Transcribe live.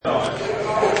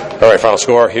All right, final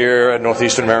score here at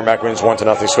Northeastern. Merrimack wins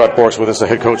 1-0. Scott Borks with us, the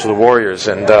head coach of the Warriors,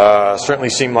 and certainly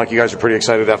seemed like you guys were pretty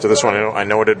excited after this one. I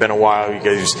know it had been a while. You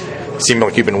guys seemed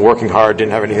like you've been working hard.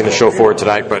 Didn't have anything to show for it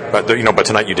tonight, but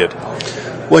tonight you did.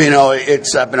 Well,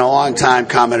 it's been a long time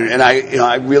coming, and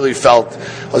I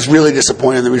was really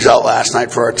disappointed in the result last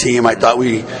night for our team. I thought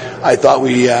we played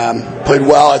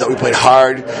well. I thought we played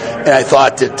hard, and I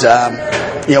thought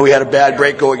that we had a bad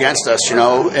break go against us,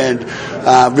 and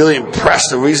really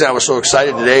impressed. The reason I was so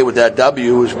excited today with that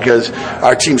W was because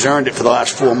our team's earned it for the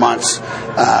last 4 months.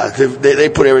 They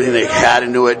put everything they had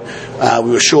into it.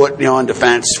 We were short, on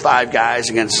defense, 5 guys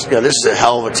against. This is a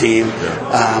hell of a team,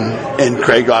 and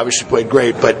Craig obviously played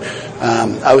great. But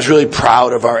I was really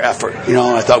proud of our effort.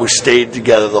 I thought we stayed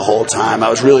together the whole time. I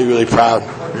was really, really proud.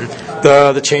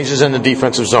 The changes in the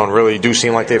defensive zone really do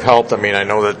seem like they've helped. I mean, I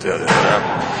know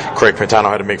that Craig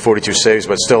Pantano had to make 42 saves,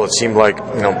 but still it seemed like,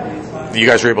 you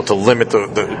guys were able to limit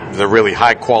the really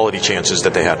high-quality chances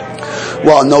that they had.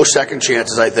 Well, no second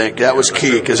chances, I think. That was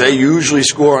key because they usually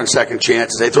score on second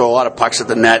chances. They throw a lot of pucks at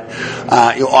the net.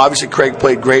 Obviously, Craig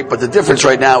played great, but the difference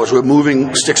right now is we're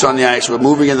moving sticks on the ice. We're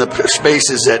moving in the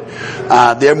spaces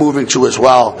that they're moving to as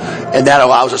well, and that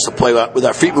allows us to play with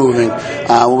our feet moving.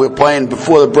 When we were playing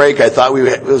before the break, I thought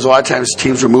there was a lot of times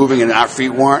teams were moving and our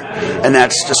feet weren't, and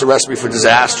that's just a recipe for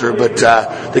disaster. But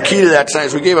the key to that tonight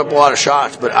is we gave up a lot of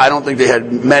shots, but I don't think they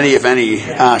had many, if any,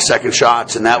 second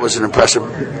shots, and that was an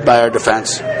impressive by our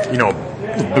defense.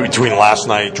 Between last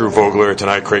night, Drew Vogler,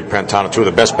 tonight, Craig Pantano, two of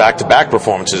the best back-to-back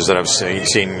performances that I've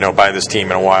seen by this team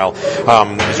in a while.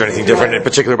 Is there anything different in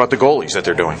particular about the goalies that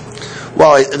they're doing?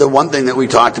 Well, the one thing that we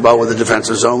talked about with the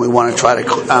defensive zone, we want to try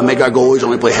to make our goalies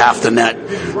only play half the net.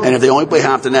 And if they only play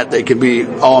half the net, they can be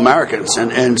All-Americans.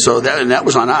 And so that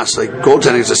was on us. Like,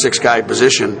 goaltending is a 6-guy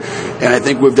position. And I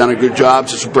think we've done a good job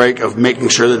since the break of making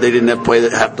sure that they didn't have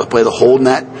to play the whole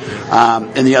net.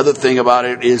 And the other thing about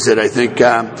it is that I think,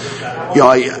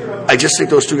 I just think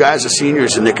those 2 guys are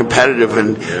seniors and they're competitive,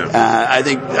 and I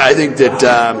think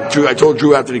that Drew. I told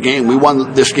Drew after the game, we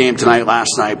won this game tonight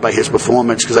last night by his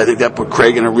performance because I think that put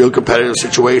Craig in a real competitive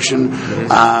situation.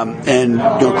 And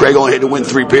Craig only had to win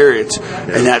 3 periods,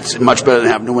 and that's much better than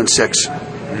having to win 6.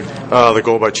 The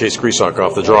goal by Chase Grisak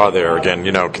off the draw there. Again,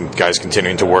 guys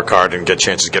continuing to work hard and get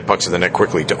chances to get pucks in the net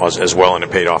quickly as well, and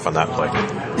it paid off on that play.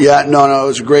 Yeah, no, it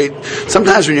was great.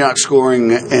 Sometimes when you're not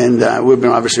scoring, and we've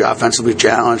been obviously offensively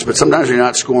challenged, but sometimes when you're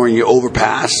not scoring, you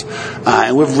overpass.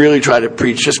 And we've really tried to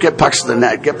preach, just get pucks to the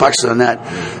net, get pucks to the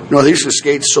net. Northeastern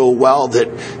skates so well that,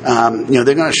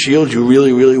 they're going to shield you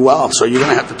really, really well. So you're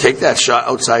going to have to take that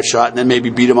outside shot, and then maybe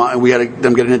beat them out. And we had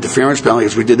them get an interference penalty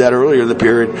because we did that earlier in the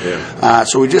period. Yeah.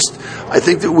 So I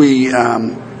think that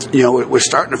we're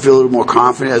starting to feel a little more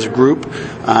confident as a group.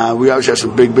 We always have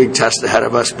some big tests ahead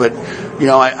of us, but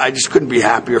I just couldn't be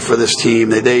happier for this team.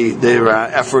 Their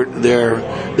effort, their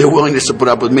willingness to put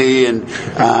up with me, and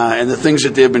the things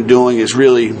that they've been doing is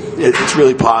really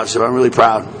positive. I'm really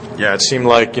proud. Yeah, it seemed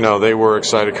like they were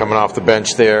excited coming off the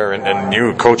bench there, and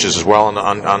new coaches as well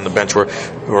on the bench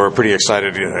were pretty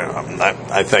excited.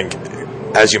 I think,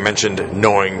 as you mentioned,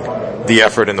 knowing the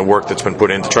effort and the work that's been put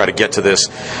in to try to get to this,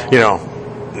 to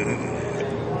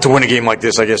win a game like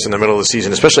this, I guess, in the middle of the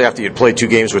season, especially after you'd played 2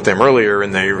 games with them earlier,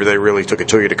 and they really took it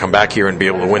to you to come back here and be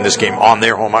able to win this game on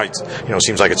their home ice.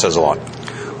 Seems like it says a lot.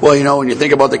 Well, when you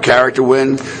think about the character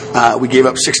win, we gave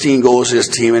up 16 goals to this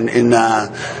team in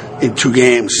 2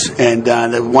 games, and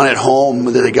the one at home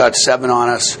that they got 7 on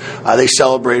us, they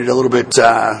celebrated a little bit.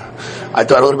 I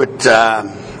thought a little bit.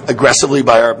 Aggressively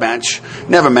by our bench.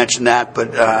 Never mentioned that,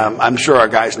 but I'm sure our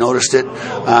guys noticed it,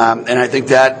 and I think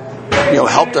that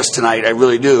helped us tonight. I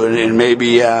really do, and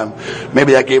maybe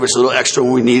that gave us a little extra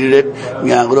when we needed it.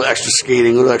 A little extra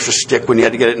skating, a little extra stick when you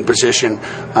had to get it in position.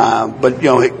 But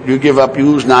you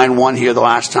lose 9-1 here the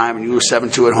last time, and you lose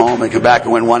 7-2 at home, and come back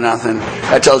and win 1-0.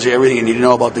 That tells you everything you need to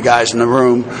know about the guys in the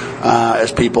room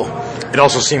as people. It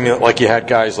also seemed like you had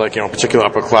guys like, particular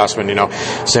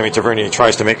upperclassmen, Sammy Tavernier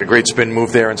tries to make a great spin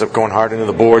move there, ends up going hard into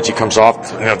the boards. He comes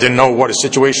off, didn't know what his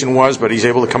situation was, but he's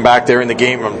able to come back there in the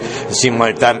game. It seemed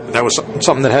like that was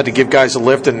something that had to give guys a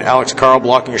lift, and Alex Carl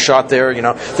blocking a shot there,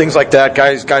 things like that.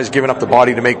 Guys giving up the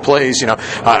body to make plays,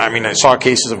 I saw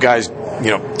cases of guys,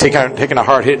 taking a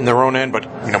hard hit in their own end, but,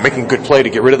 making a good play to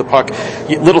get rid of the puck.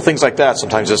 Little things like that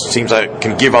sometimes it seems like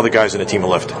can give other guys in the team a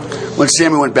lift. when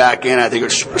Sammy went back in, I think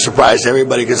it surprised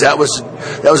everybody because that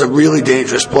was a really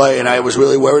dangerous play, and I was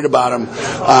really worried about him.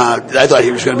 I thought he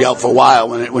was going to be out for a while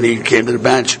when he came to the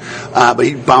bench, but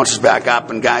he bounces back up,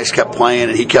 and guys kept playing,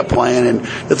 and he kept playing. And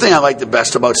the thing I like the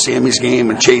best about Sammy's game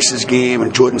and Chase's game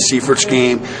and Jordan Seifert's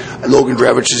game and Logan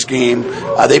Drevich's game,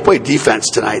 they played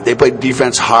defense tonight. They played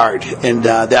defense hard, and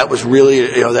that was really,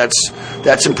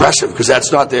 that's impressive because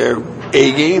that's not their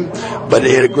A game, but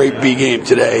they had a great B game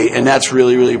today, and that's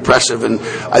really, really impressive. And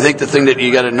I think the thing that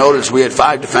you got to notice, we had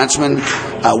 5 defensemen.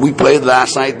 We played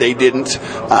last night. They didn't.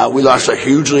 We lost a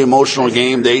hugely emotional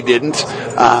game. They didn't.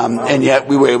 And yet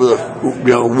we were able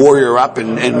to warrior up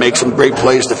and make some great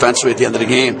plays defensively at the end of the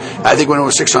game. I think when it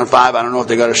was 6-on-5, I don't know if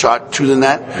they got a shot to the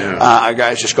net. Our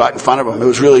guys just got in front of them. It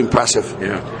was really impressive.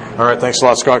 Yeah. All right. Thanks a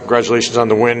lot, Scott. Congratulations on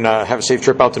the win. Have a safe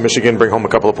trip out to Michigan. Bring home a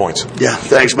couple of points. Yeah.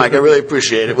 Thanks, Mike. I really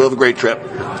appreciate it. We'll have a great trip.